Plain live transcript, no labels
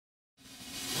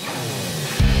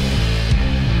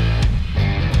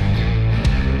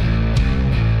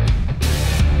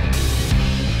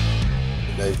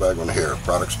Bagman here,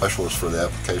 product specialist for the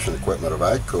application equipment of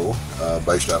AGCO,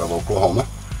 based out of Oklahoma.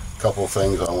 A couple of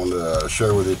things I wanted to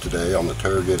share with you today on the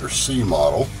RoGator C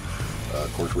model.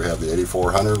 Of course, we have the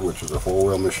 8400, which is a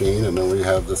 4-wheel machine, and then we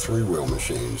have the 3-wheel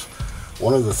machines.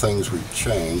 One of the things we've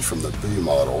changed from the B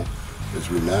model is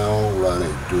we now run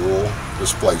a dual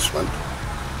displacement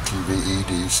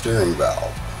PVED steering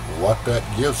valve. What that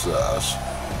gives us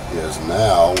is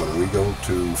now when we go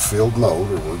to field mode,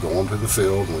 or we're going to the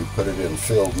field and we put it in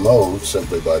field mode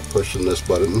simply by pushing this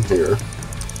button here,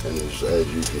 and as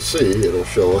you can see, it'll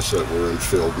show us that we're in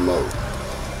field mode.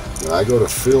 When I go to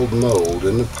field mode,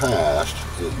 in the past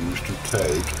it used to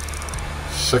take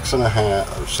 6.5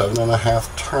 or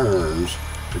 7.5 turns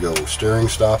to go steering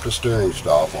stop to steering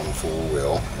stop on a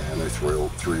 4-wheel and a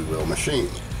 3-wheel machine.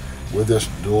 With this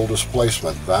dual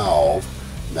displacement valve,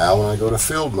 now when I go to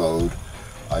field mode,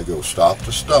 I go stop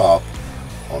to stop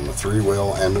on the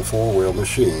 3-wheel and the 4-wheel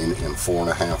machine in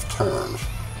 4.5 turns.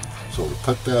 So to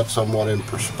put that somewhat in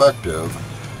perspective,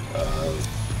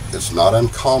 it's not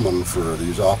uncommon for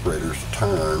these operators to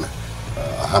turn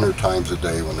 100 times a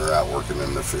day when they're out working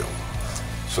in the field.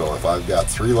 So if I've got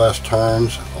 3 less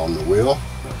turns on the wheel,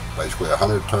 basically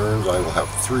 100 turns, I will have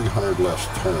 300 less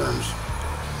turns.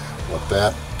 What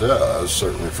that does,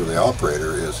 certainly for the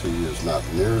operator, is he is not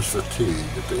near as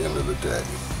fatigued at the end of the day.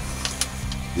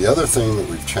 The other thing that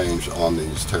we've changed on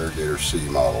these RoGator C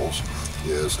models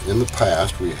is in the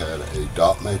past we had a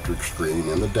dot matrix screen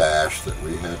in the dash that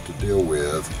we had to deal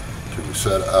with to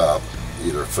set up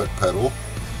either foot pedal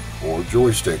or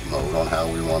joystick mode on how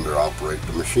we wanted to operate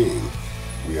the machine.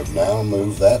 We have now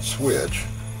moved that switch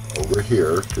over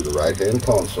here to the right hand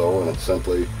console, and it's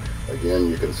simply, again,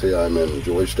 you can see I'm in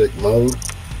joystick mode.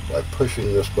 By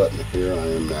pushing this button here, I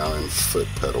am now in foot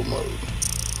pedal mode.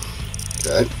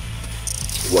 Okay.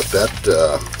 What that,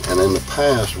 and in the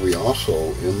past, we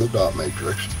also, in the dot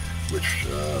matrix, which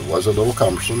was a little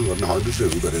cumbersome, wasn't hard to do,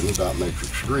 but in the dot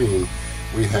matrix screen,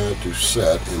 we had to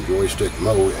set in joystick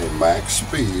mode a max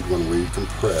speed when we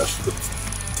compressed the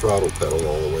throttle pedal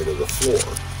all the way to the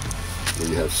floor.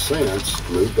 We have since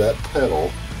moved that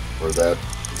pedal, or that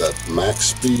max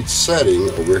speed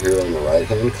setting, over here on the right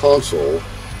hand console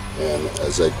and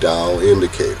as a dial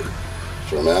indicator.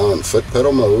 So now in foot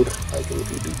pedal mode, I can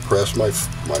depress my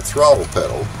throttle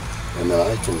pedal, and then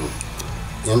I can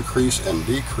increase and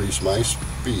decrease my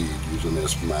speed using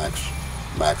this max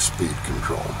speed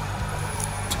control.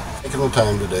 Taking the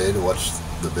time today to watch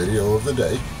the video of the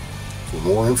day. For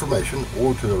more information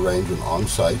or to arrange an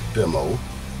on-site demo,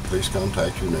 please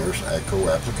contact your nearest AGCO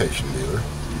application dealer.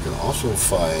 You can also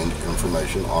find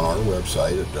information on our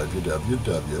website at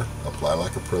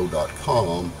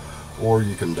www.applylikeapro.com, or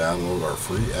you can download our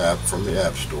free app from the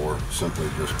App Store. Simply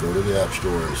just go to the App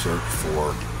Store and search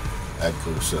for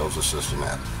AGCO Sales Assistant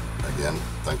app. Again,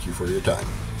 thank you for your time.